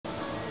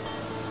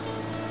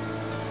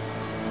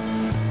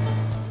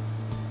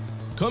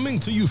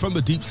Coming to you from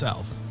the Deep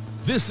South,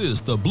 this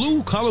is the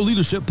Blue Collar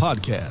Leadership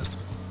Podcast.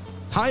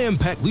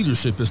 High-impact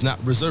leadership is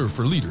not reserved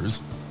for leaders,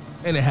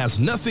 and it has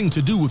nothing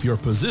to do with your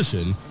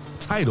position,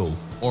 title,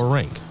 or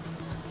rank.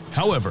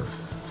 However,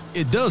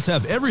 it does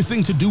have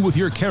everything to do with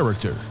your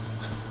character.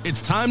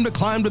 It's time to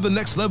climb to the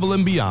next level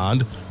and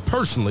beyond,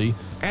 personally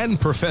and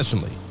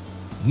professionally.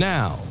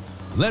 Now,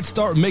 let's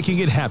start making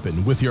it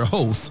happen with your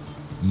host,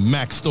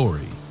 Mac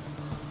Story.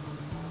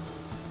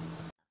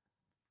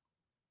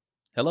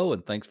 Hello,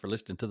 and thanks for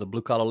listening to the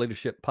Blue Collar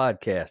Leadership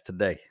Podcast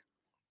today.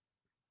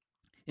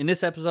 In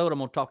this episode, I'm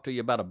going to talk to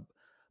you about a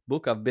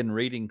book I've been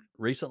reading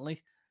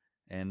recently,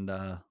 and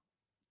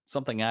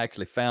something I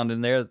actually found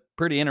in there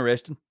pretty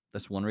interesting.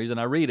 That's one reason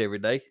I read every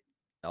day.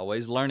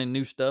 Always learning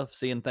new stuff,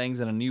 seeing things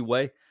in a new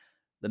way.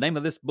 The name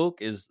of this book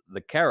is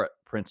The Carrot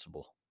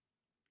Principle.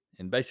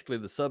 And basically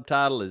the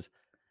subtitle is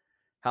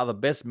How the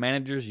Best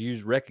Managers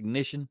Use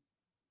Recognition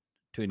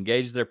to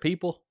Engage Their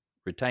People,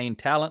 Retain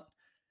Talent,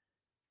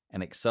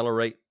 and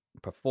Accelerate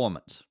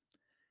Performance.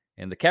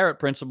 And the Carrot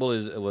Principle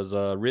was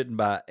written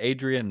by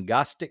Adrian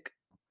Gostick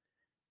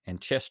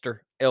and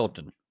Chester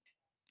Elton.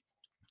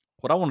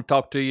 What I want to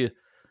talk to you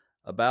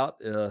about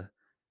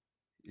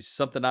is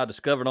something I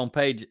discovered on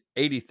page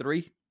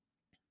 83,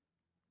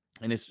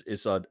 and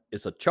it's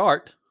a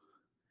chart.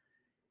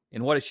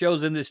 And what it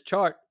shows in this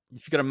chart,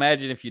 if you can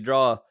imagine, if you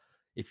draw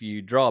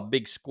a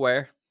big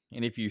square,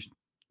 and if you're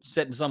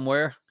sitting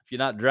somewhere, if you're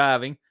not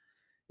driving,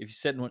 if you're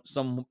sitting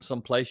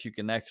some place, you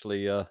can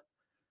actually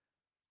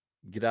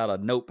get out a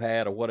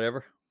notepad or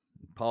whatever,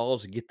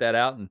 pause, get that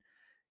out, and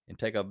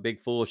take a big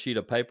full sheet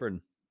of paper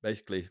and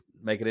basically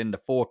make it into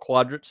 4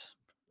 quadrants,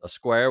 a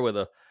square with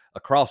a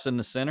cross in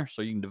the center,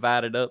 so you can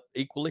divide it up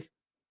equally.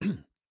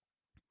 I'm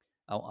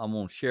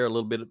going to share a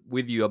little bit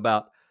with you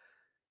about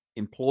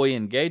employee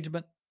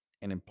engagement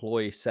and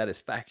employee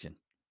satisfaction.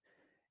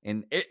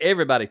 And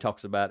everybody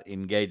talks about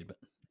engagement,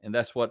 and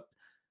that's what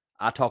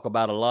I talk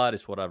about a lot.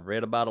 It's what I've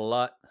read about a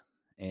lot,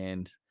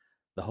 and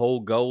the whole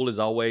goal is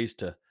always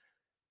to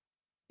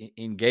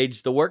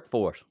engage the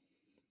workforce.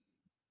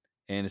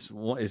 And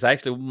it's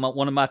actually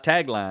one of my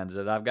taglines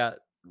that I've got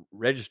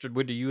registered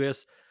with the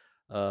U.S.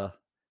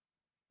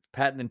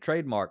 Patent and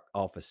Trademark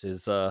Office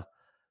is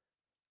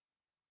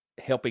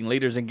helping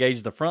leaders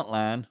engage the front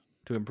line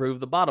to improve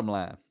the bottom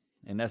line.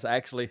 And that's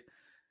actually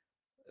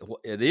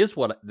that is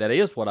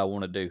what I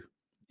want to do.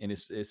 And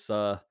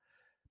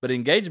but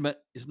engagement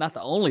is not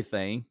the only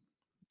thing.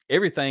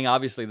 Everything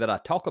obviously that I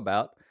talk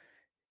about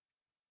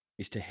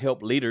is to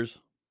help leaders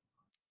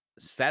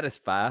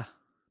satisfy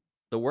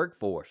the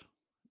workforce,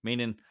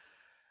 meaning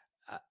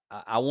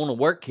I want to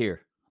work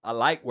here. I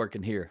like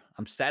working here.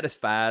 I'm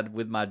satisfied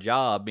with my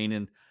job,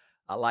 meaning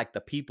I like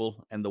the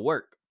people and the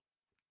work.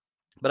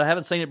 But I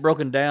haven't seen it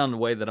broken down the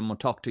way that I'm going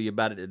to talk to you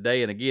about it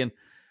today. And again,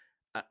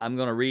 I'm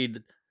going to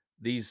read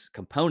these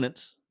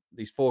components,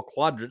 these 4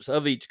 quadrants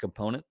of each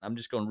component. I'm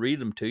just going to read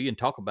them to you and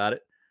talk about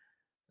it.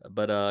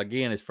 But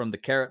again, it's from the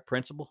Carrot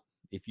Principle.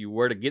 If you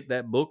were to get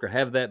that book or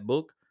have that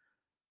book,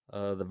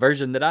 the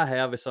version that I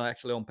have is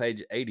actually on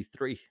page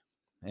 83.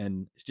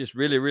 And it's just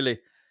really, really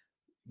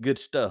good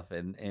stuff.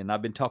 And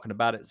I've been talking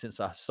about it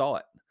since I saw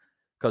it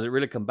because it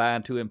really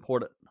combined 2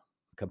 important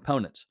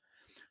components.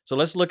 So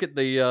let's look at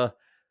the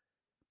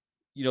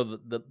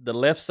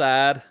left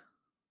side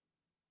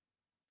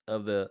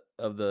of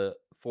the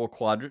 4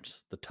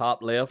 quadrants, the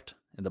top left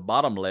and the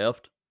bottom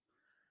left.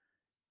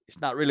 It's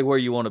not really where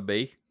you want to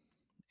be.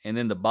 And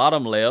then the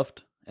bottom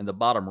left and the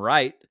bottom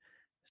right,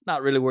 it's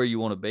not really where you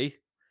want to be.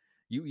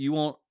 You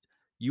want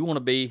to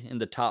be in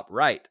the top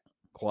right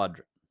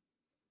quadrant.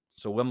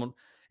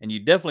 And you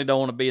definitely don't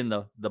want to be in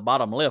the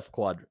bottom left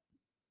quadrant.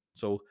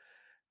 So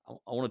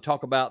I want to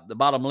talk about the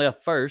bottom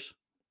left first.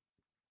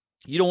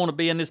 You don't want to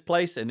be in this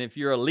place, and if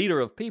you're a leader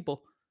of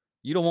people,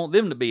 you don't want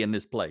them to be in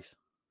this place.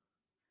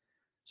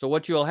 So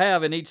what you'll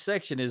have in each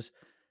section is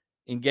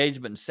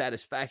engagement and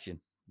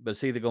satisfaction, but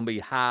it's either going to be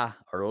high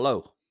or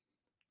low.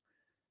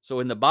 So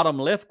in the bottom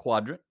left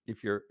quadrant,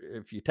 if you're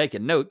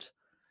taking notes,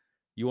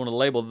 you want to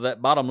label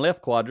that bottom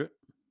left quadrant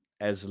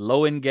as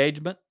low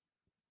engagement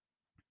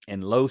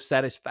and low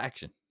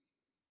satisfaction.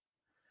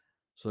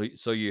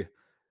 So you're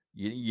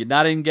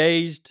not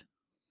engaged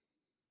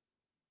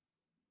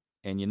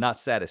and you're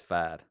not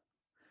satisfied.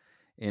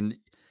 And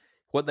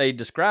what they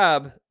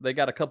describe, they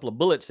got a couple of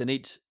bullets in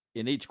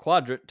each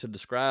quadrant to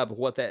describe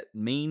what that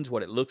means,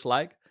 what it looks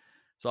like.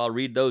 So I'll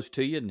read those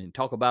to you and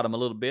talk about them a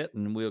little bit,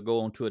 and we'll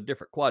go on to a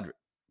different quadrant.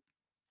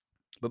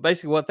 But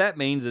basically what that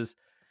means is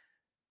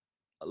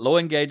low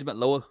engagement,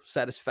 low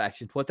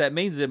satisfaction. What that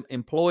means is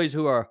employees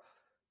who are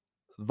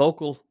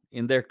vocal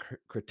in their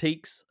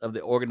critiques of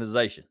the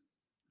organization,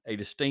 a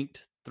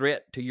distinct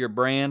threat to your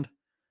brand,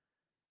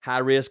 high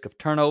risk of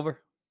turnover,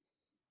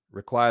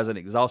 requires an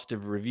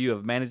exhaustive review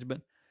of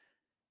management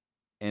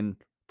and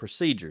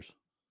procedures.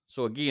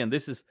 So again,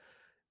 this is,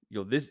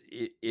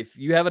 if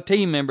you have a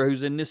team member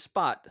who's in this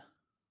spot,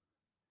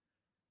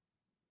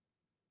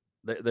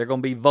 they're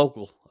going to be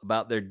vocal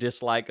about their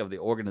dislike of the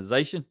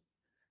organization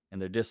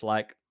and their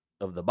dislike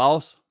of the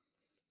boss.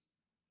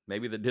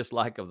 maybe the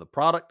dislike of the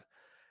product.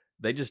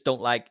 They just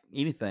don't like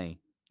anything.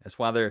 That's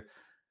why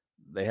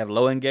they have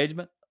low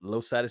engagement,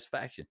 low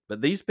satisfaction.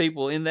 But these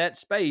people in that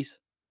space,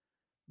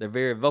 they're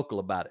very vocal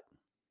about it.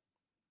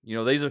 You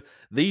know,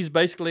 these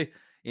basically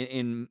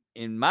in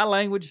my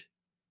language,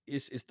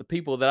 it's the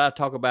people that I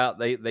talk about.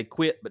 They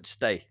quit but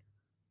stay.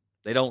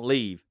 They don't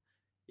leave.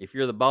 If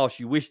you're the boss,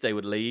 you wish they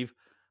would leave.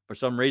 For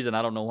some reason,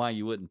 I don't know why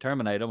you wouldn't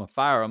terminate them or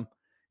fire them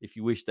if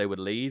you wish they would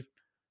leave.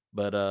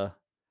 But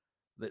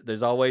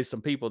there's always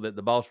some people that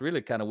the boss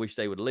really kind of wish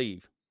they would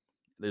leave.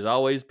 There's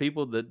always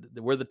people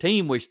that where the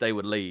team wish they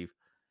would leave,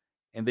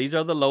 and these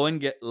are the low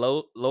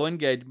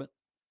engagement,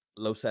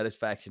 low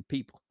satisfaction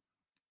people.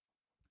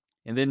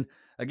 And then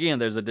again,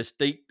 there's a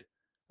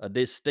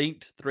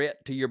distinct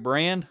threat to your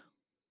brand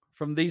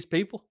from these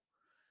people,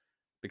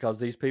 because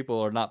these people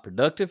are not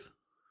productive.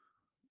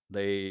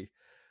 They're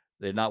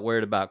not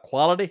worried about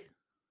quality.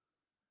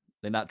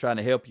 They're not trying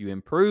to help you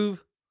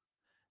improve.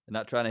 They're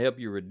not trying to help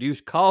you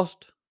reduce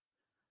cost,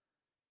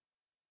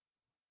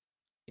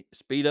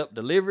 speed up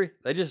delivery.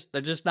 They're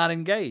just not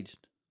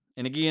engaged.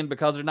 And again,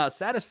 because they're not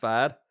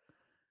satisfied,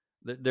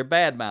 they're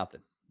bad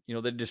mouthing. You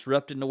know, they're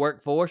disrupting the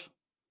workforce.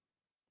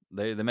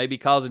 They may be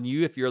causing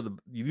you, if you're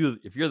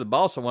the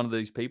boss of one of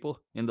these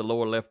people in the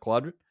lower left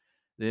quadrant,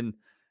 then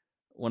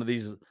one of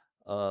these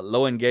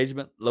low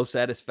engagement, low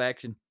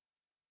satisfaction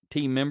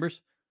team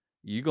members,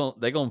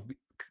 they're gonna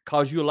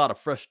cause you a lot of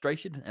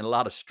frustration and a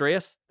lot of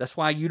stress. That's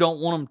why you don't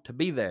want them to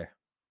be there.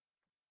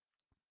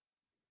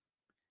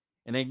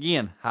 And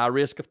again, high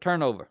risk of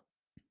turnover.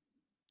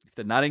 If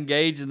they're not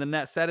engaged and they're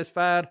not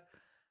satisfied, as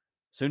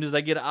soon as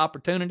they get an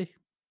opportunity,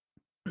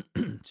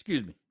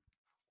 excuse me,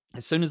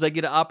 as soon as they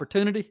get an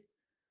opportunity,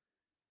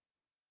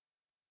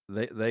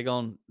 they're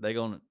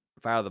gonna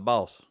fire the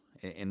boss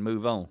and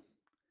move on.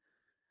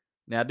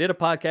 Now, I did a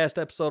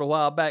podcast episode a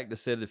while back that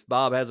said if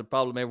Bob has a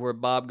problem everywhere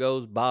Bob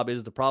goes, Bob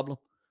is the problem.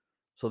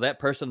 So that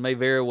person may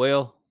very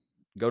well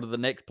go to the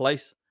next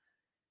place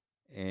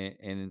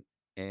and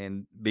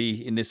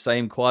be in this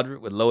same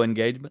quadrant with low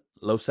engagement,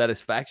 low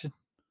satisfaction.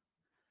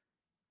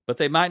 But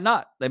they might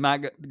not. They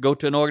might go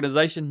to an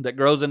organization that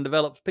grows and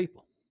develops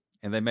people,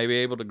 and they may be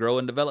able to grow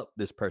and develop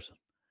this person.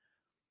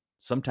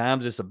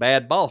 Sometimes it's a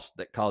bad boss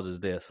that causes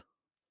this.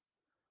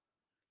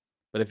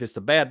 But if it's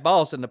a bad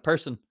boss and the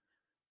person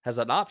has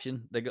an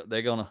option,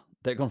 they're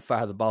gonna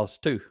fire the boss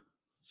too.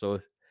 So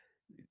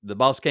the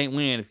boss can't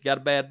win. If you got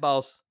a bad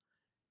boss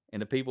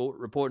and the people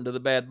reporting to the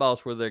bad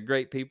boss, whether they're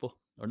great people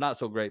or not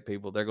so great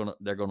people, they're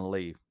gonna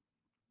leave.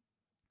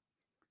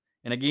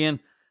 And again,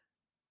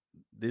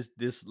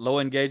 this low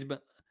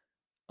engagement,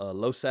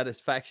 low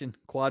satisfaction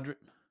quadrant,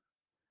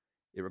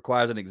 it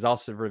requires an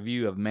exhaustive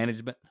review of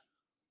management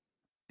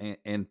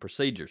and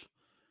procedures,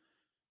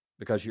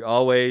 because you're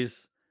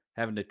always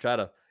having to try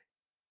to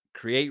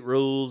create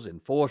rules,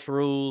 enforce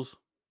rules,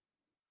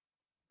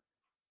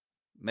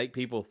 make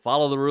people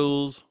follow the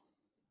rules,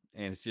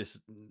 and it's just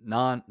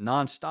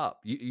nonstop.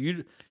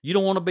 You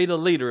don't want to be the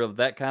leader of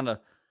that kind of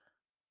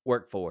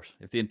workforce.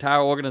 If the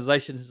entire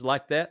organization is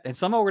like that, and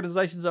some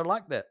organizations are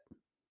like that.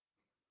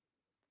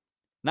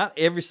 Not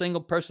every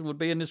single person would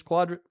be in this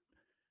quadrant,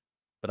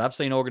 but I've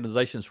seen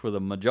organizations where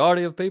the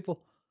majority of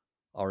people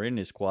are in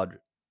this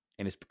quadrant,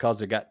 and it's because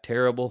they got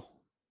terrible,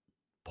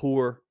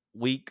 poor,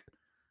 weak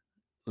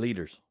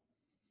leaders.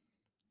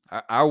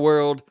 Our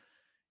world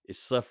is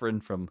suffering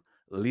from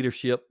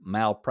leadership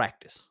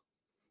malpractice.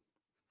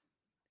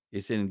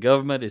 It's in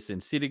government, it's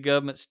in city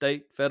government,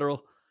 state,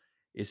 federal,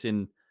 it's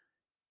in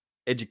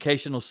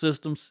educational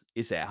systems,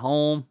 it's at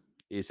home,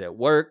 it's at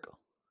work,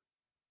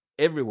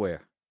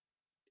 everywhere.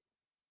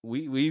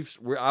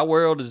 Our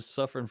world is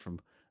suffering from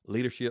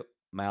leadership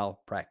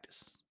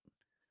malpractice.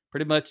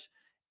 Pretty much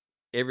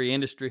every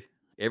industry,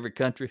 every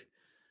country,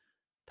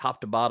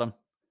 top to bottom,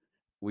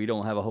 we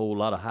don't have a whole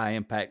lot of high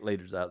impact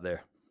leaders out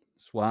there.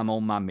 That's why I'm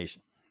on my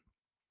mission.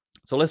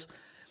 So let's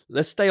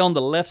stay on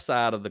the left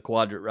side of the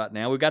quadrant right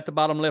now. We got the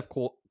bottom left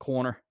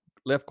corner,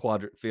 left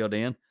quadrant filled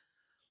in.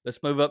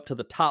 Let's move up to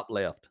the top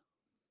left.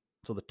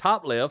 So the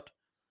top left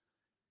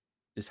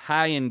is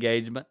high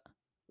engagement,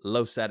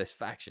 low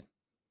satisfaction.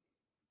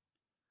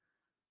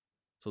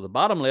 So the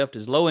bottom left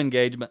is low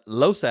engagement,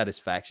 low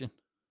satisfaction.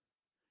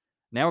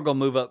 Now we're going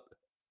to move up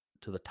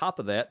to the top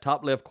of that,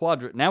 top left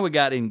quadrant. Now we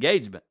got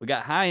engagement. We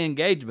got high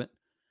engagement,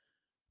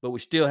 but we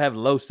still have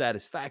low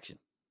satisfaction.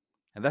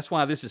 And that's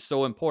why this is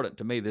so important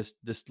to me, this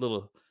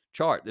little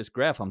chart, this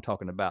graph I'm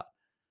talking about.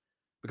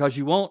 Because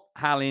you want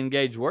highly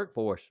engaged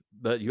workforce,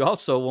 but you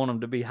also want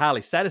them to be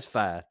highly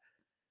satisfied.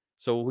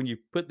 So when you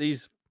put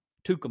these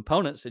two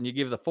components and you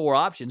give the four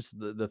options,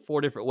 the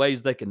four different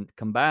ways they can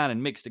combine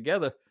and mix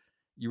together,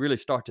 you really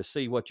start to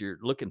see what you're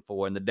looking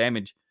for and the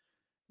damage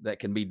that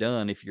can be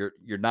done if you're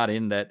not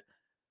in that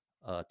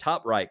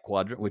top right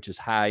quadrant, which is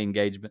high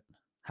engagement,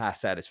 high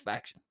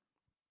satisfaction.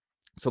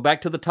 So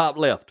back to the top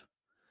left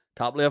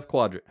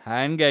quadrant,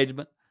 high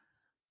engagement,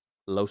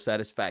 low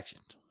satisfaction.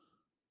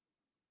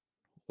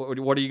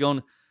 What are you going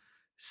to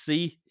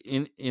see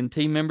in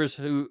team members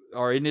who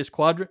are in this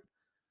quadrant?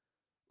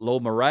 Low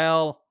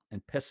morale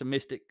and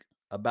pessimistic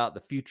about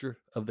the future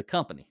of the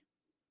company.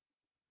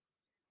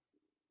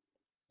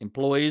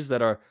 Employees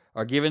that are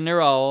giving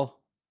their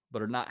all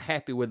but are not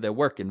happy with their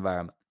work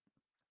environment.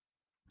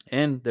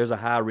 And there's a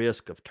high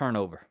risk of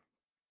turnover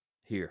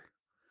here.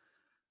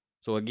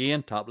 So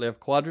again, top left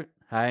quadrant,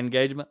 high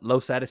engagement, low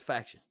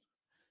satisfaction.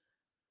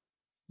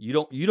 You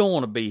don't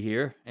want to be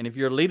here, and if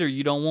you're a leader,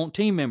 you don't want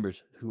team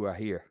members who are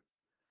here.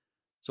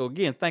 So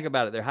again, think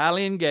about it. They're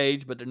highly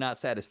engaged, but they're not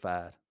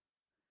satisfied.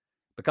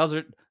 Because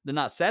they're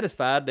not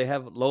satisfied, they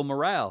have low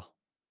morale.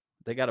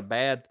 They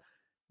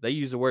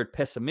use the word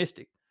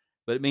pessimistic,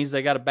 but it means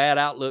they got a bad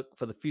outlook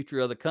for the future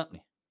of the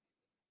company.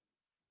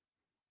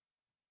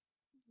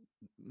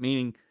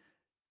 Meaning,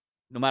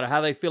 no matter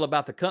how they feel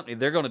about the company,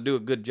 they're going to do a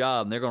good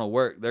job and they're going to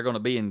work. They're going to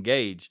be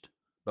engaged.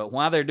 But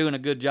while they're doing a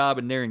good job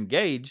and they're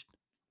engaged,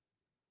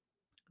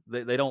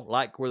 they don't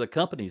like where the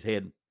company's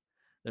heading.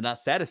 They're not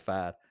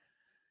satisfied.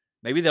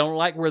 Maybe they don't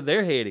like where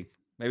they're heading.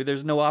 Maybe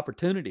there's no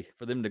opportunity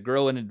for them to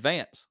grow and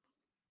advance.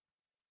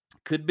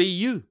 Could be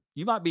you.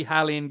 You might be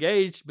highly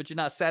engaged, but you're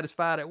not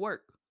satisfied at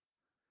work.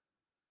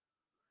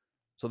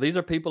 So these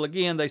are people,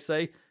 again, they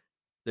say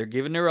they're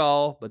giving their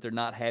all, but they're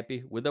not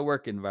happy with their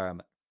work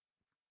environment.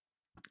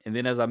 And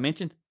then, as I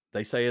mentioned,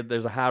 they say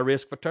there's a high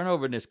risk for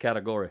turnover in this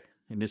category,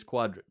 in this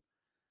quadrant.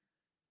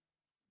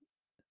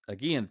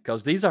 Again,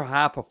 because these are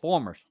high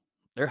performers.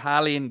 They're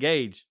highly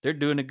engaged. They're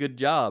doing a good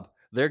job.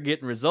 They're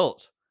getting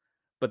results,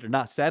 but they're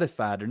not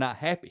satisfied. They're not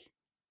happy.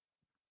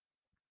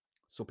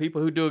 So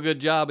people who do a good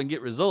job and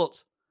get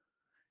results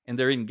and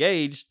they're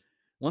engaged,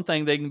 one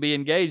thing they can be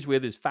engaged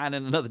with is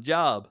finding another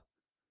job.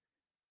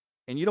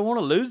 And you don't want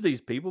to lose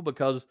these people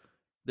because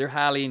they're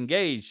highly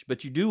engaged,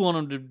 but you do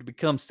want them to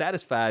become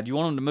satisfied. You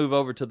want them to move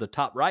over to the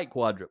top right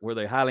quadrant where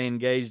they're highly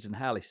engaged and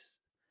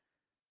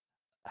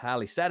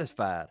highly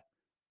satisfied.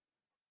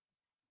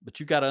 But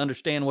you got to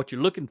understand what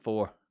you're looking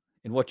for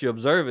and what you're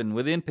observing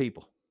within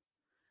people.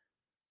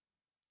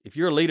 If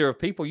you're a leader of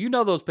people, you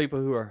know those people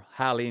who are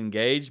highly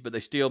engaged, but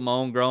they still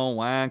moan, groan,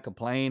 whine,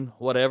 complain,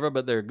 whatever,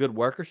 but they're good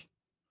workers.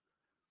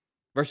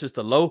 Versus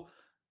the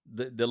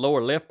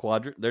lower left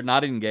quadrant, they're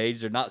not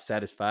engaged, they're not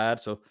satisfied,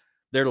 so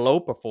they're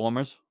low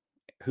performers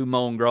who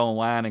moan, groan,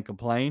 whine, and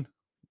complain.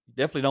 You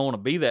definitely don't want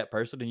to be that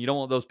person, and you don't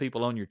want those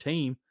people on your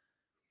team.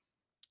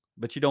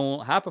 But you don't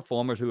want high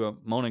performers who are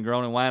moaning,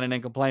 groaning, whining,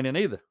 and complaining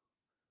either.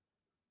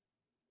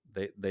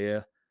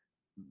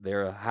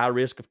 They're a high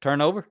risk of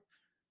turnover,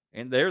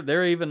 and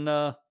they're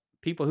even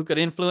people who could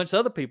influence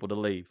other people to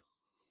leave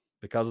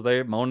because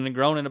they're moaning and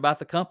groaning about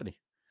the company.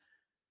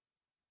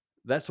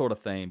 That sort of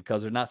thing,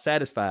 because they're not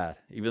satisfied,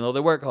 even though they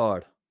work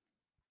hard.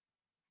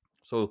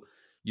 So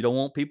you don't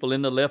want people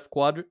in the left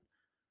quadrant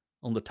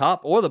on the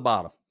top or the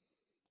bottom.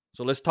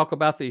 So let's talk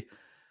about the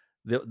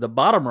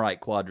bottom right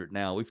quadrant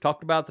now. We've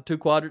talked about the two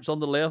quadrants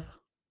on the left.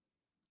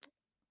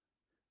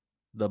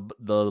 The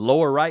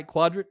lower right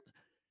quadrant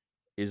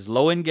is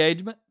low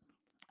engagement,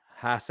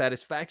 high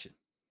satisfaction.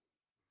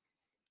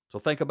 So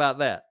think about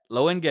that.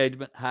 Low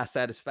engagement, high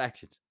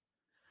satisfaction.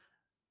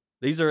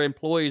 These are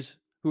employees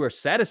who are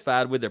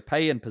satisfied with their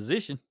pay and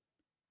position,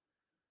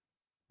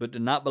 but do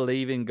not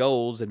believe in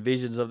goals and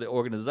visions of the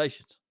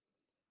organizations.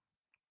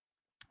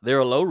 They're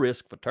a low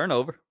risk for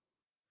turnover,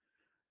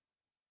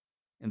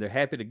 and they're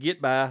happy to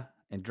get by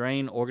and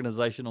drain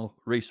organizational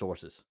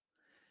resources.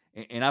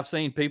 And I've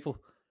seen people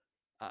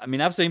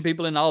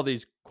in all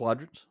these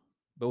quadrants,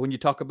 but when you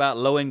talk about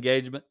low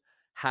engagement,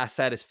 high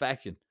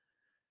satisfaction,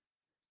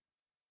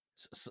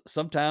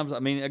 sometimes,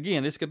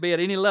 again, this could be at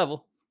any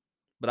level,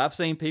 but I've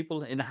seen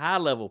people in high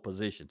level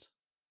positions,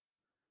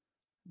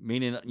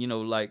 meaning,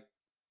 like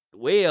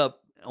way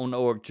up on the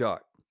org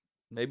chart,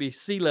 maybe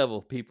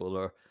C-level people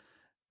or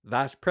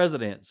vice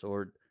presidents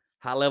or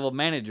high level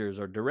managers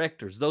or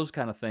directors, those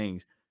kind of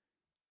things.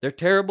 They're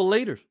terrible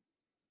leaders.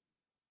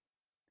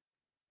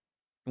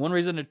 One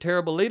reason they're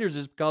terrible leaders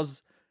is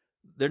because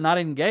they're not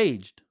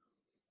engaged.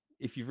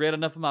 If you've read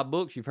enough of my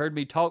books, you've heard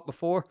me talk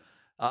before.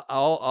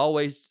 I'll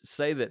always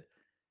say that,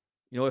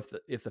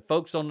 if the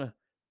folks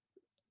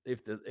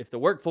if the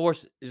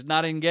workforce is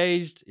not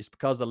engaged, it's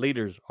because the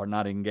leaders are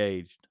not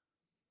engaged.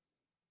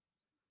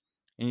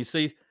 And you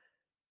see,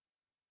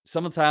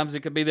 sometimes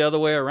it could be the other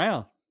way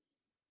around.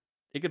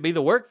 It could be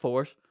the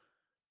workforce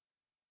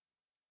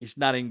is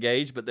not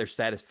engaged, but they're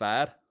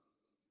satisfied.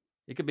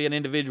 It could be an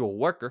individual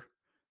worker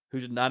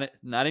who's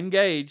not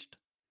engaged.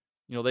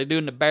 They're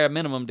doing the bare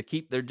minimum to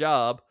keep their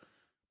job,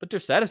 but they're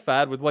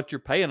satisfied with what you're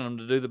paying them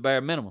to do the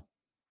bare minimum.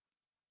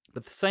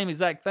 But the same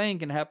exact thing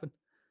can happen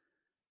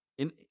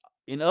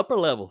in upper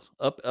levels,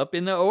 up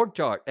in the org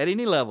chart, at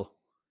any level.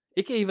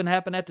 It can even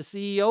happen at the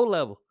CEO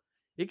level.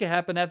 It can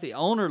happen at the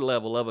owner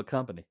level of a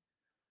company.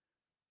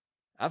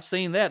 I've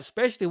seen that,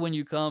 especially when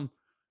you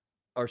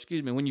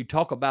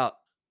talk about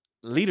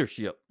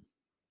leadership.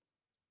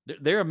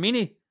 There are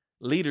many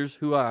leaders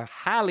who are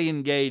highly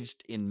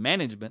engaged in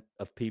management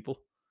of people,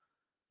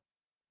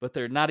 but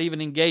they're not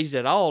even engaged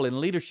at all in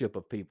leadership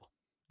of people.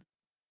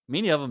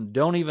 Many of them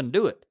don't even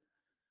do it.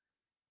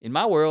 In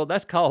my world,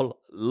 that's called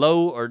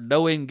low or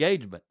no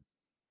engagement.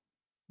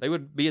 They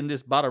would be in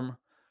this bottom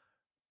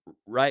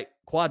right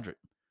quadrant.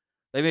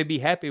 They may be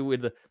happy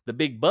with the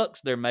big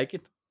bucks they're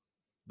making,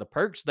 the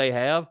perks they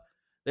have.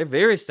 They're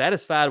very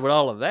satisfied with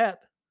all of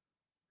that,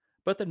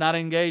 but they're not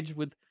engaged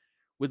with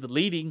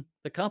leading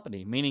the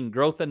company, meaning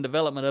growth and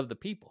development of the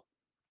people.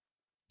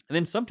 And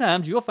then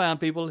sometimes you'll find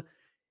people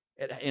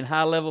in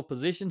high level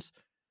positions.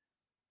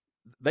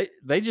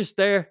 They just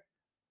there.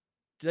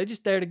 They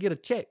just there to get a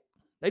check.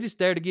 They just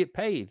there to get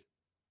paid.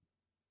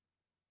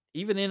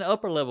 Even in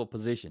upper level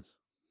positions,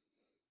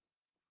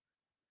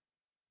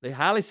 they're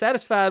highly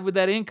satisfied with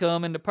that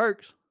income and the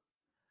perks,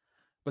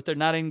 but they're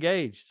not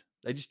engaged.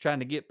 They're just trying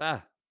to get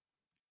by.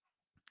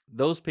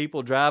 Those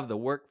people drive the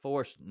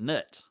workforce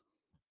nuts.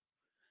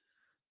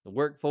 The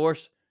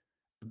workforce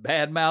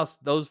badmouths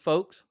those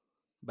folks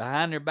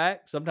behind their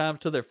back, sometimes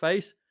to their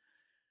face.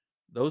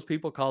 Those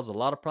people cause a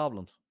lot of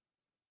problems.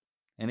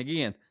 And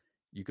again,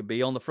 you could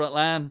be on the front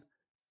line.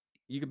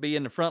 You could be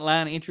in the front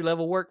line entry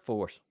level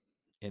workforce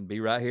and be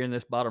right here in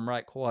this bottom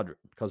right quadrant,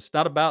 because it's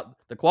not about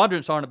the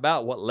quadrants aren't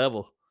about what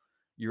level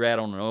you're at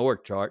on an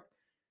org chart.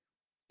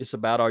 It's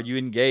about, are you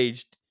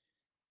engaged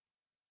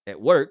at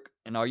work,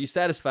 and are you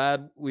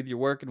satisfied with your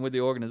work and with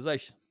the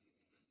organization?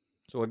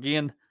 So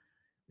again,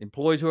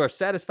 employees who are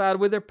satisfied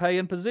with their pay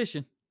and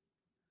position,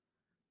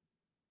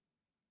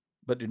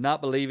 but do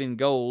not believe in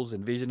goals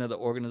and vision of the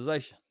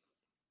organization.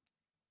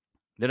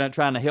 They're not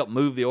trying to help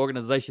move the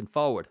organization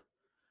forward.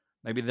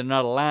 Maybe they're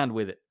not aligned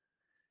with it.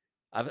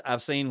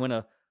 I've seen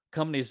when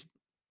companies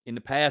in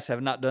the past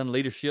have not done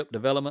leadership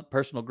development,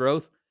 personal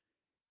growth,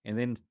 and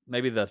then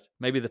maybe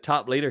the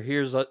top leader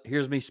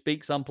hears me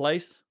speak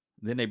someplace.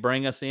 Then they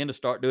bring us in to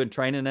start doing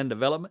training and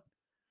development,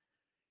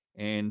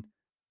 and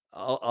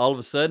all of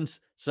a sudden,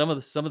 some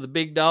of the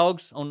big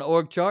dogs on the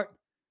org chart,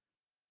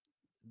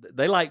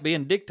 they like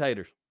being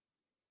dictators.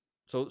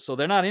 So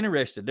they're not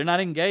interested. They're not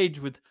engaged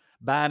with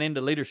buying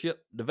into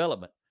leadership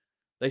development.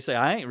 They say,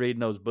 I ain't reading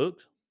those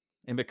books.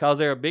 And because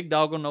they're a big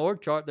dog on the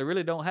org chart, they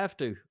really don't have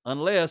to,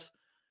 unless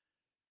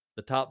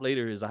the top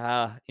leader is a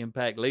high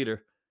impact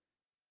leader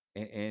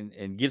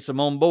and gets them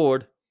on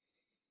board,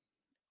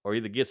 or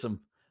either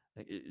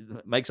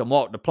makes them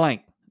walk the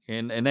plank,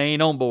 and they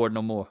ain't on board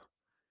no more.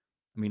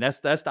 I mean, that's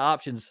the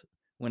options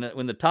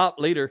when the top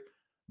leader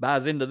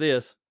buys into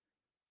this,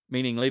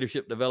 meaning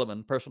leadership development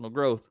and personal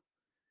growth.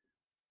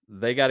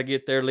 They got to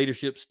get their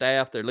leadership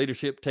staff, their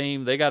leadership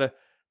team. They got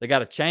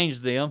to change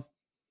them,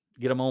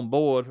 get them on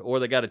board, or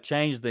they got to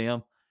change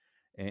them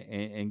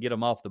and get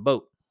them off the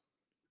boat.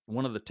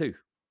 One of the two.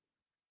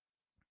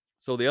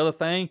 So the other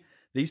thing,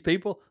 these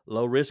people,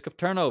 low risk of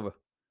turnover.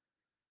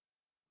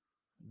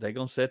 They're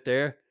going to sit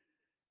there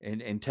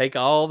and take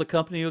all the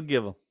company will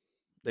give them.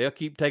 They'll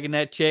keep taking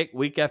that check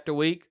week after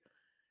week,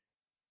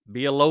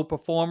 be a low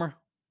performer,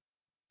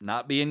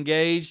 not be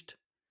engaged.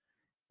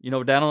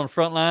 Down on the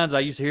front lines, I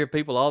used to hear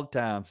people all the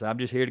time say, I'm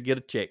just here to get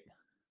a check.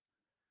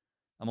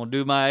 I'm going to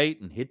do my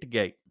 8 and hit the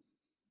gate.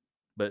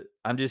 But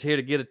I'm just here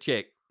to get a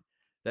check.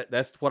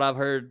 That's what I've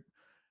heard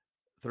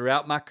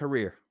throughout my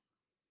career.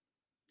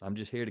 I'm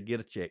just here to get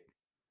a check.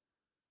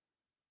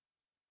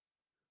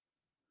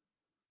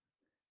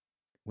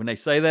 When they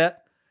say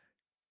that,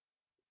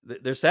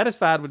 they're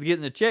satisfied with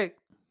getting a check.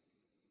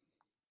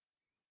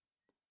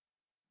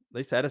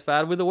 They're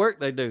satisfied with the work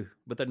they do,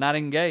 but they're not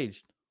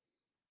engaged,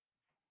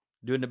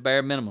 doing the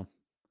bare minimum.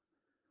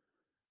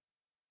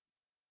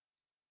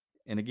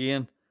 And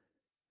again,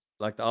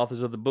 like the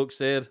authors of the book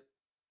said,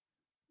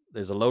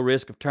 there's a low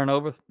risk of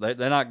turnover. They're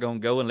not going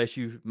to go unless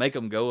you make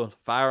them go,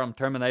 fire them,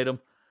 terminate them,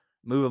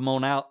 move them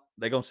on out.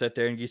 They're going to sit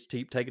there and just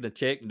keep taking a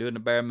check and doing the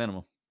bare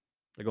minimum.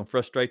 They're going to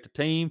frustrate the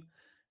team.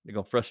 They're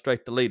going to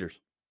frustrate the leaders.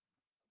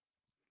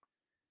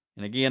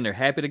 And again, they're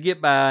happy to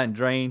get by and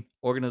drain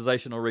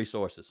organizational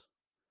resources.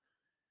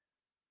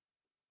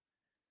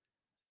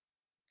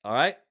 All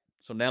right.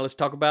 So now let's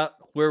talk about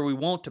where we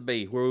want to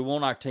be, where we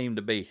want our team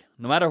to be.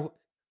 No matter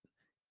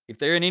if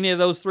they're in any of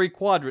those 3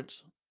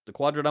 quadrants, the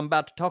quadrant I'm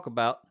about to talk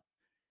about,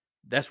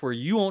 that's where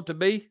you want to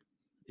be.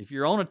 If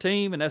you're on a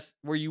team, and that's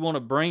where you want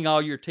to bring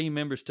all your team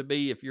members to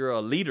be, if you're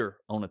a leader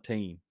on a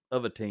team,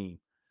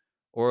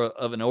 or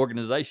of an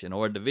organization,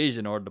 or a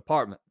division, or a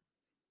department,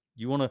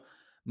 you want to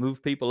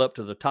move people up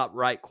to the top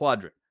right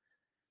quadrant.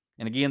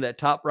 And again, that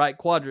top right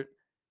quadrant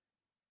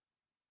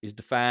is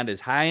defined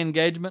as high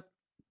engagement,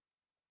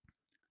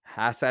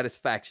 high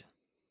satisfaction.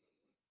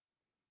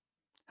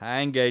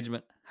 High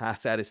engagement, high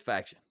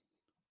satisfaction.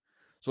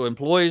 So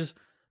employees,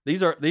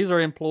 these are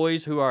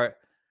employees who are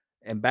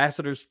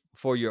ambassadors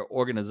for your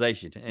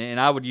organization. And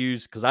I would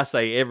use, because I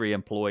say every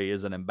employee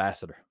is an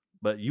ambassador,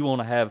 but you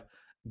want to have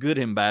good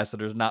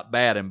ambassadors, not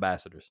bad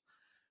ambassadors.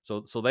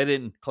 So they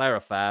didn't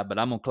clarify, but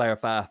I'm going to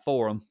clarify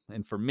for them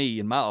and for me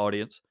and my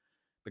audience,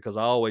 because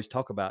I always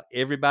talk about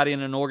everybody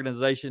in an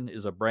organization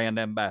is a brand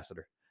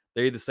ambassador.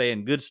 They're either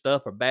saying good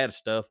stuff or bad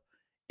stuff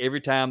every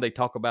time they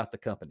talk about the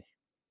company.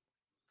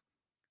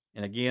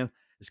 And again,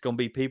 it's going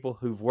to be people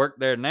who've worked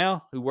there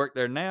now,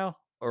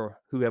 or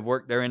who have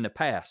worked there in the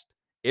past.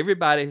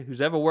 Everybody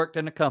who's ever worked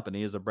in a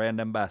company is a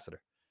brand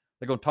ambassador.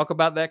 They're going to talk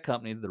about that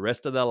company the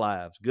rest of their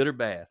lives, good or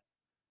bad.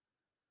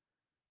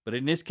 But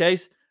in this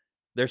case,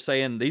 they're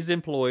saying these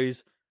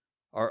employees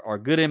are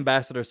good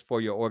ambassadors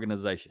for your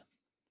organization.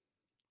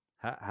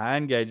 High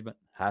engagement,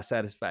 high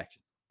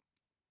satisfaction.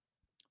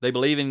 They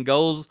believe in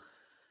goals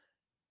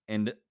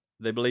and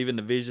they believe in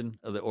the vision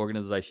of the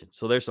organization.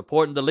 So they're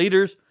supporting the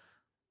leaders,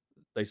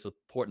 they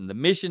supporting the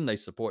mission, they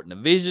supporting the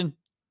vision.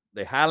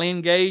 They're highly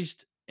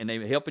engaged and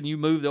they're helping you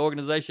move the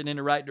organization in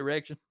the right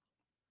direction.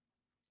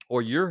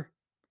 Or you're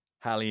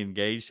highly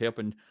engaged,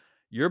 helping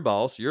your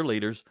boss, your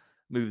leaders,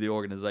 move the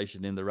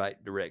organization in the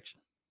right direction.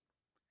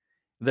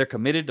 They're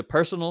committed to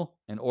personal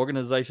and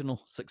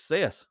organizational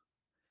success,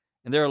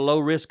 and they're a low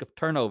risk of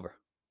turnover.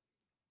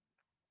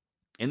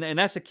 And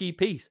that's a key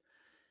piece.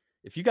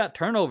 If you got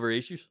turnover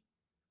issues,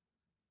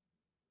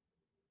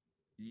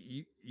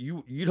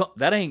 you don't,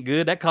 that ain't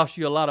good. That costs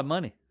you a lot of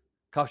money,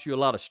 costs you a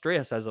lot of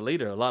stress as a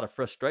leader, a lot of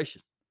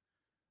frustration.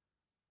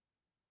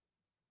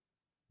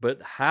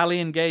 But highly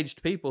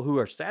engaged people who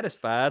are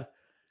satisfied,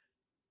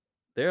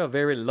 they're a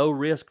very low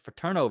risk for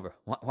turnover.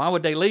 Why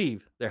would they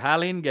leave? They're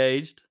highly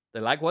engaged. They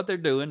like what they're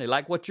doing. They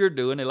like what you're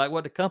doing. They like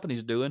what the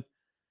company's doing.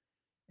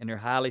 And they're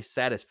highly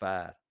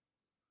satisfied.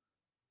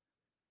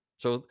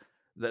 So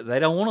they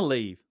don't want to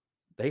leave.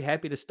 They're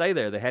happy to stay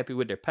there. They're happy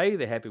with their pay.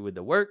 They're happy with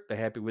the work. They're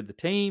happy with the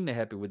team. They're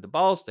happy with the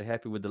boss. They're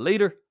happy with the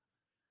leader.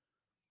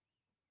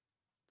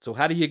 So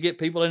how do you get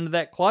people into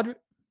that quadrant?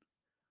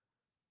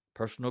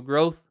 Personal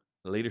growth,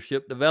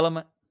 leadership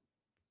development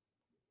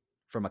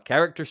from a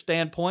character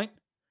standpoint,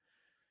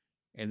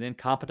 and then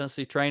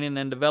competency training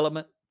and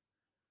development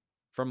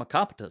from a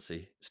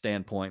competency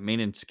standpoint,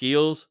 meaning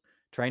skills,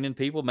 training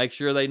people, make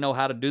sure they know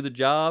how to do the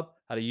job,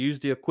 how to use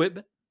the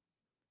equipment,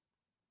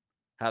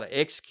 how to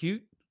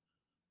execute.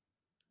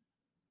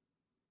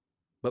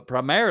 But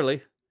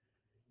primarily,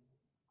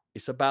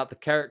 it's about the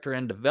character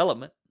and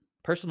development,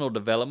 personal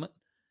development,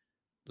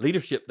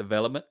 leadership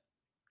development,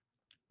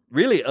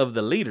 really of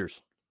the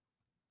leaders.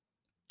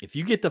 If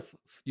you get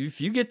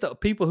the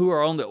people who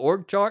are on the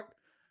org chart,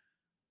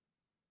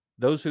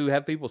 those who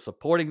have people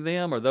supporting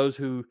them, or those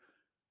who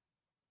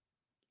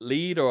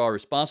lead or are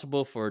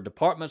responsible for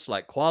departments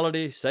like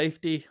quality,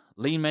 safety,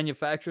 lean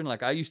manufacturing,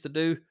 like I used to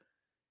do,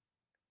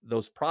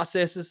 those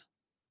processes,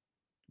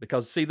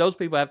 because see, those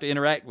people have to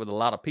interact with a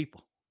lot of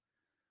people.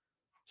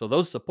 So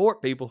those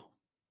support people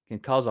can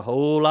cause a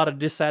whole lot of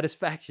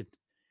dissatisfaction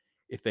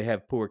if they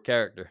have poor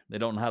character. They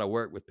don't know how to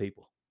work with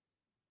people.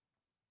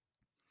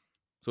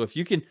 So if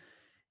you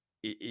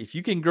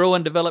can grow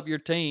and develop your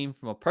team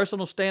from a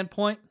personal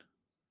standpoint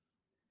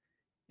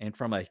and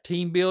from a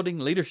team building,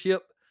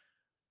 leadership,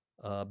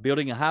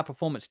 building a high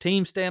performance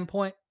team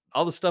standpoint,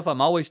 all the stuff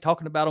I'm always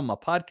talking about on my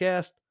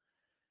podcast,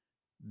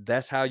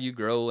 that's how you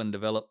grow and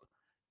develop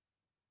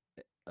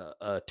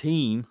a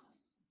team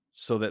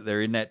so that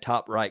they're in that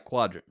top right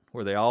quadrant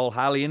where they're all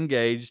highly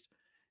engaged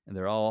and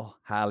they're all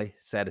highly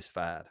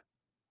satisfied.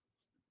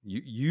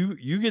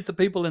 You get the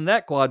people in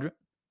that quadrant,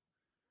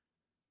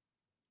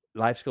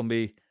 life's going to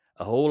be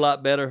a whole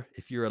lot better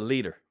if you're a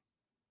leader.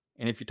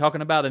 And if you're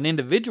talking about an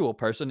individual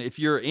person, if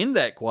you're in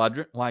that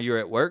quadrant while you're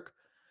at work,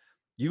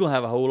 you're going to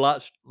have a whole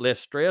lot less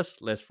stress,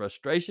 less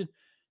frustration.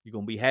 You're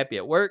going to be happy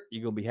at work.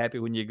 You're going to be happy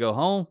when you go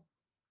home.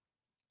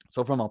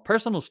 So from a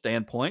personal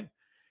standpoint,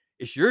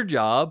 it's your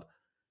job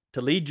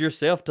to lead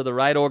yourself to the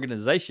right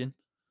organization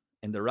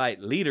and the right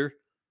leader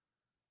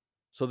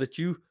so that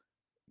you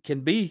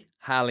can be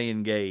highly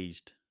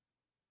engaged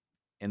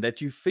and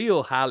that you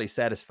feel highly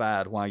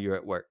satisfied while you're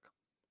at work.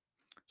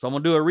 So I'm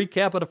going to do a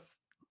recap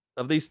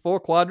of these 4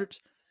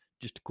 quadrants,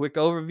 just a quick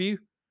overview,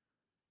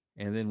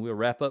 and then we'll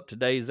wrap up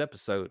today's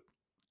episode.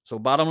 So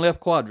bottom left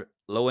quadrant,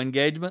 low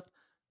engagement,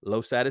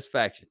 low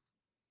satisfaction.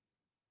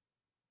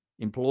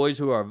 Employees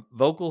who are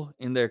vocal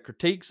in their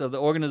critiques of the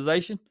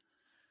organization,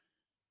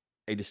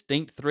 a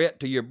distinct threat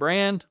to your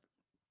brand,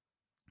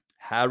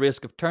 high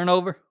risk of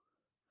turnover,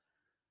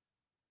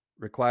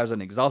 requires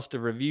an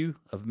exhaustive review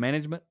of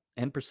management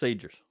and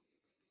procedures.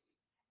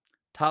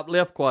 Top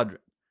left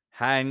quadrant,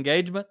 high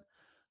engagement,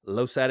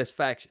 low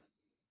satisfaction.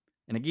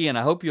 And again,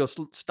 I hope you'll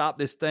stop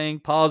this thing,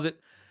 pause it,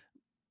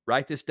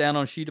 write this down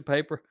on a sheet of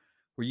paper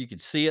where you can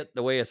see it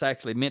the way it's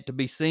actually meant to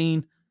be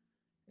seen,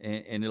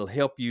 and it'll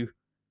help you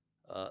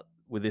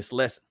with this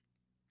lesson.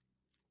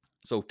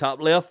 So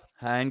top left,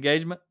 high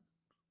engagement,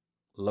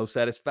 low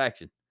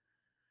satisfaction.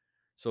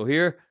 So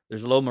here,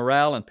 there's low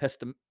morale and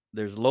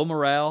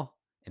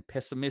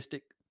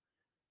pessimistic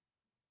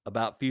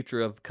about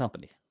future of the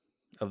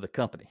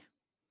company.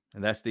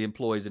 And that's the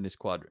employees in this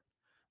quadrant.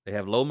 They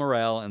have low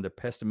morale and they're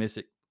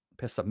pessimistic,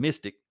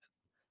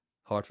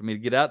 hard for me to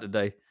get out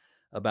today,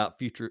 about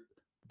the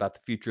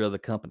future of the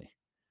company.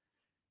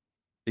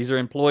 These are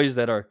employees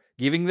that are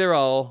giving their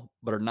all,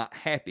 but are not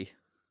happy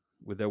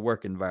with their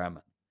work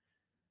environment.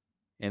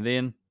 And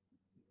then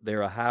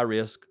they're a high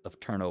risk of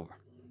turnover.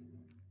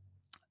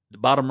 The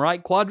bottom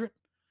right quadrant,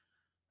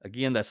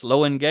 again, that's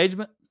low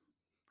engagement,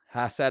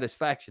 high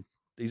satisfaction.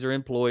 These are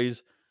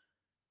employees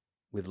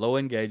with low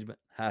engagement,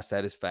 high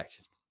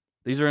satisfaction.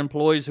 These are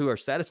employees who are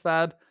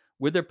satisfied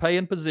with their pay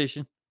and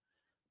position,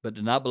 but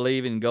do not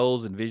believe in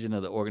goals and vision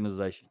of the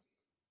organization.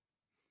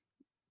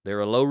 They're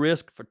a low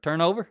risk for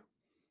turnover.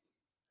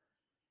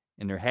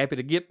 and they're happy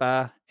to get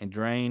by and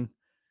drain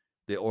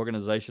the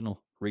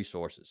organizational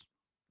resources.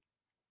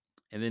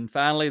 And then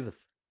finally, the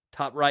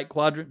top right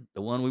quadrant,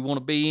 the one we want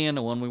to be in,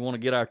 the one we want to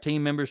get our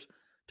team members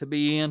to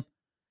be in.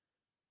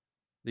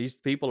 These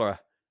people are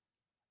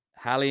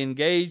highly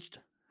engaged,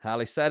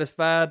 highly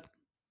satisfied.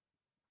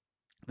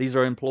 These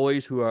are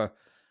employees who are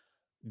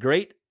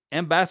great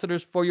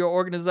ambassadors for your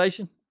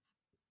organization.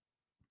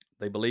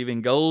 They believe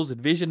in goals and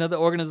vision of the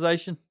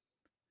organization.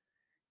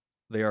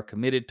 They are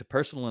committed to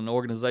personal and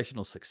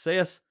organizational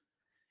success,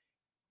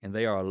 and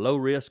they are a low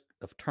risk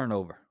of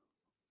turnover.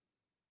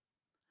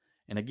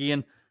 And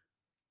again,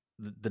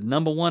 the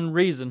number one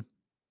reason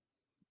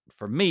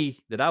for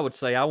me that I would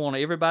say I want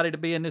everybody to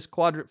be in this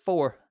quadrant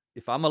 4,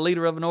 if I'm a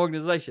leader of an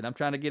organization, I'm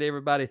trying to get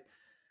everybody.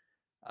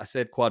 I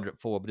said quadrant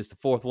 4, but it's the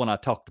 4th one I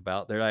talked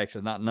about. They're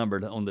actually not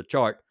numbered on the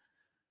chart.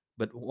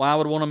 But why I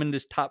would want them in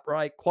this top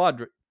right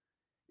quadrant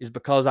is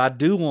because I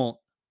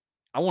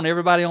want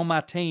everybody on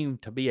my team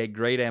to be a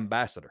great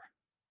ambassador.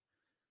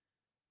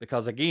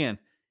 Because again,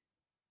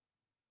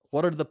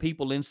 what are the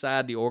people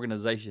inside the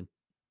organization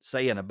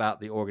saying about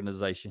the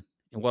organization?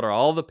 And what are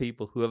all the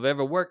people who have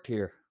ever worked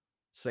here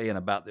saying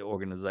about the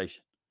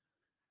organization?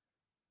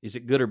 Is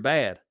it good or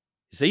bad?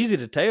 It's easy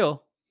to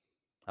tell.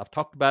 I've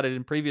talked about it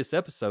in previous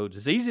episodes.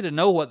 It's easy to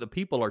know what the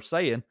people are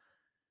saying.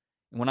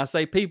 And when I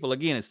say people,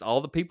 again, it's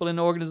all the people in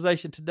the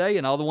organization today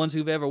and all the ones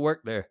who've ever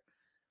worked there.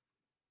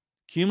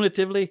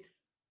 Cumulatively,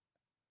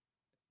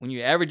 when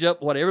you average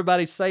up what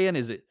everybody's saying,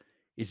 is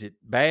it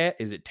bad?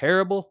 Is it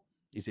terrible?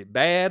 Is it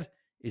bad?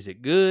 Is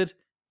it good?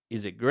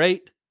 Is it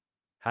great?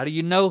 How do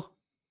you know?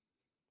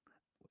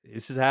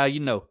 This is how you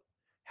know.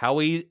 How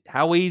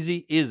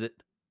easy is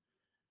it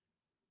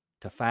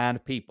to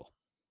find people?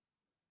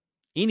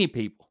 Any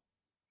people.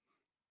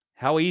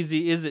 How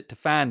easy is it to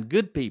find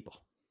good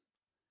people?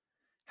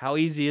 How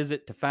easy is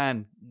it to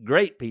find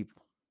great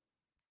people?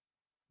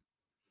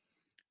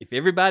 If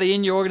everybody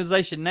in your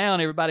organization now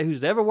and everybody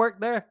who's ever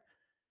worked there,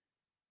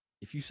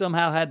 if you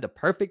somehow had the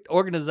perfect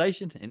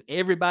organization and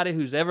everybody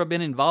who's ever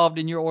been involved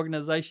in your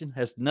organization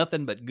has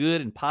nothing but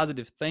good and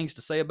positive things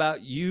to say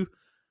about you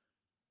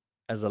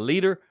as a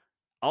leader,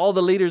 all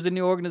the leaders in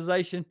the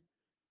organization's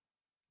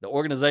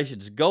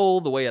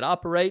goal, the way it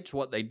operates,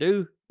 what they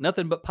do,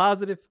 nothing but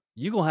positive,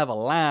 you're going to have a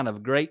line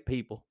of great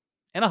people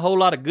and a whole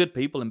lot of good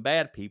people and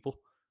bad people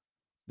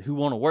who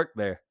want to work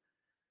there.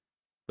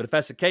 But if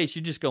that's the case,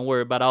 you're just going to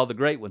worry about all the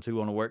great ones who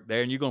want to work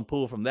there, and you're going to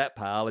pull from that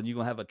pile, and you're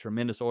going to have a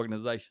tremendous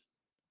organization.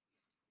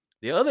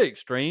 The other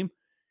extreme,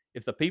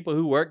 if the people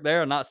who work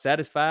there are not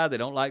satisfied, they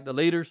don't like the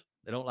leaders,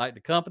 they don't like the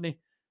company,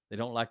 they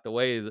don't like the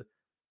way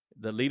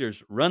the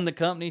leaders run the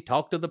company,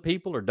 talk to the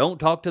people or don't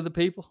talk to the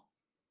people,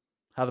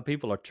 how the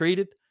people are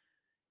treated,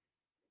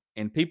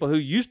 and people who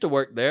used to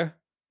work there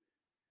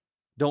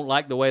don't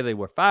like the way they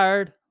were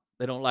fired,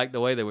 they don't like the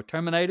way they were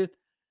terminated,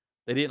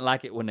 they didn't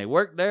like it when they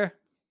worked there,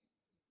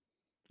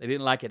 they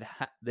didn't like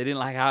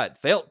how it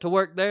felt to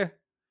work there,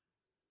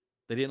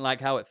 they didn't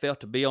like how it felt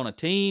to be on a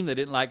team, they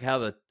didn't like how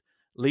the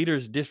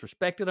leaders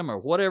disrespected them or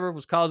whatever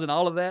was causing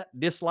all of that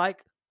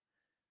dislike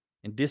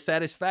and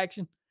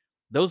dissatisfaction.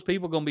 Those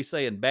people are going to be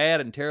saying bad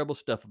and terrible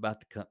stuff about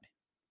the company.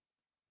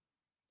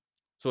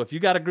 So if you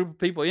got a group of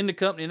people in the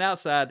company and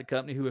outside the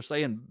company who are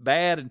saying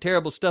bad and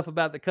terrible stuff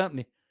about the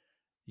company,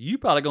 you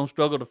probably going to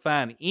struggle to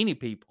find any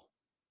people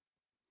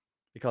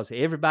because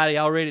everybody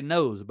already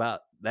knows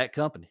about that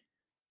company.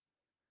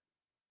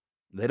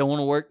 They don't want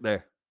to work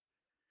there.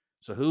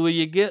 So who will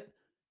you get?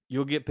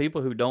 You'll get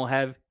people who don't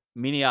have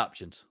many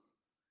options.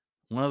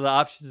 One of the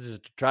options is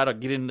to try to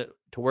get into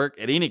work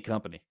at any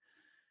company.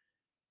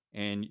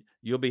 And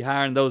you'll be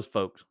hiring those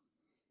folks.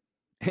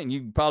 And you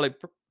can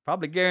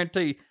probably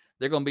guarantee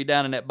they're going to be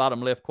down in that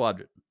bottom left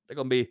quadrant. They're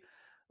going to be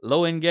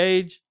low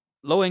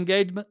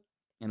engagement,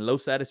 and low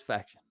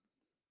satisfaction.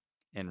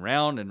 And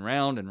round and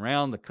round and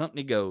round the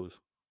company goes.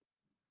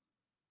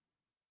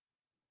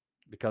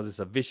 Because it's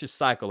a vicious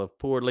cycle of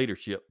poor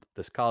leadership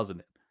that's causing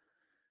it.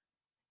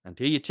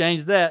 Until you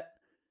change that,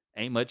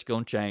 ain't much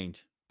going to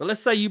change. But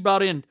let's say you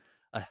brought in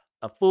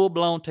a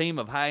full-blown team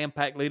of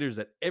high-impact leaders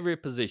at every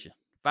position.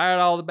 Fired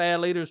all the bad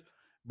leaders,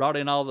 brought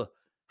in all the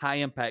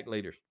high-impact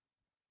leaders.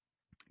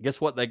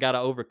 Guess what they got to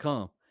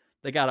overcome?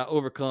 They got to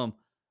overcome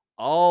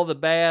all the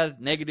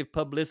bad, negative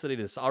publicity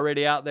that's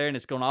already out there, and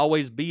it's going to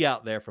always be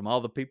out there from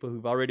all the people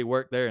who've already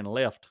worked there and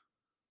left,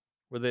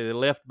 whether they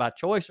left by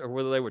choice or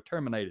whether they were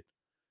terminated.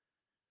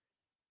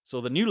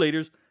 So the new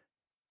leaders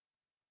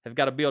have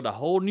got to build a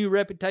whole new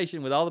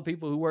reputation with all the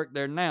people who work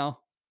there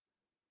now,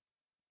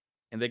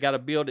 and they got to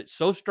build it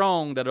so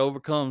strong that it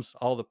overcomes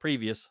all the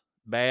previous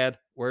bad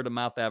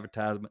word-of-mouth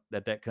advertisement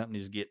that company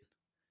is getting.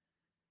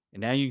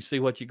 And now you can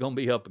see what you're going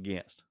to be up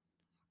against.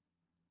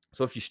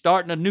 So if you're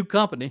starting a new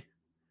company,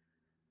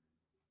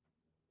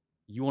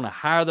 you want to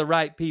hire the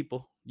right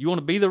people. You want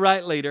to be the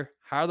right leader,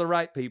 hire the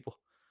right people,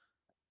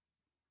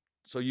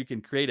 so you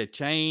can create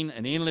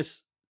an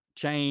endless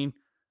chain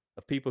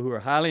of people who are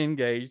highly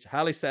engaged,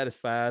 highly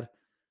satisfied,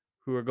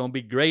 who are going to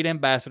be great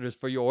ambassadors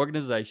for your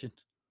organization.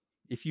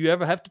 If you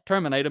ever have to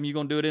terminate them, you're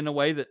going to do it in a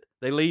way that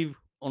they leave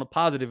on a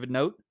positive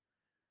note.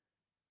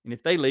 And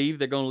if they leave,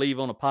 they're going to leave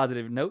on a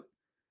positive note.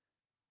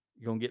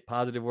 You're going to get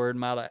positive word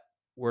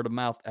of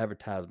mouth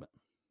advertisement.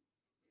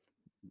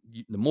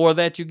 The more of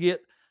that you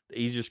get, the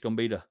easier it's going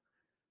to be to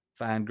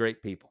find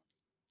great people.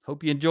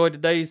 Hope you enjoyed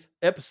today's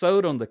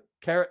episode on the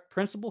carrot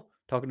principle,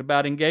 talking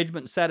about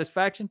engagement and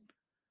satisfaction.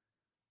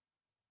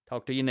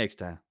 Talk to you next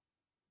time.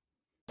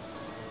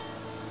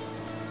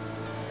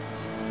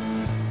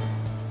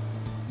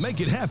 Make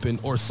it happen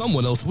or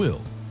someone else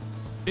will.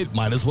 It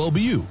might as well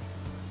be you.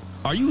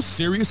 Are you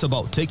serious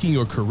about taking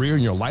your career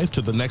and your life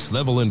to the next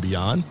level and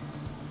beyond?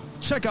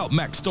 Check out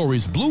Mac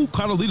Story's Blue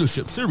Collar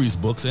Leadership series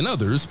books and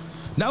others,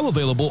 now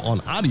available on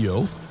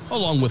audio,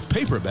 along with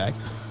paperback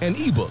and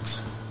ebooks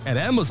at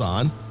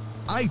Amazon,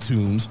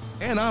 iTunes,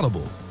 and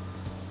Audible.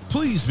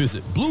 Please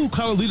visit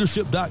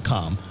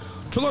bluecollarleadership.com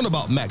to learn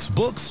about Mac's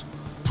books,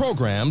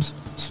 programs,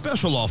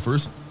 special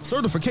offers,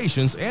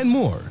 certifications, and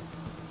more.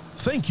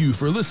 Thank you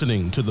for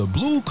listening to the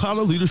Blue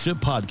Collar Leadership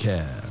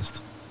Podcast.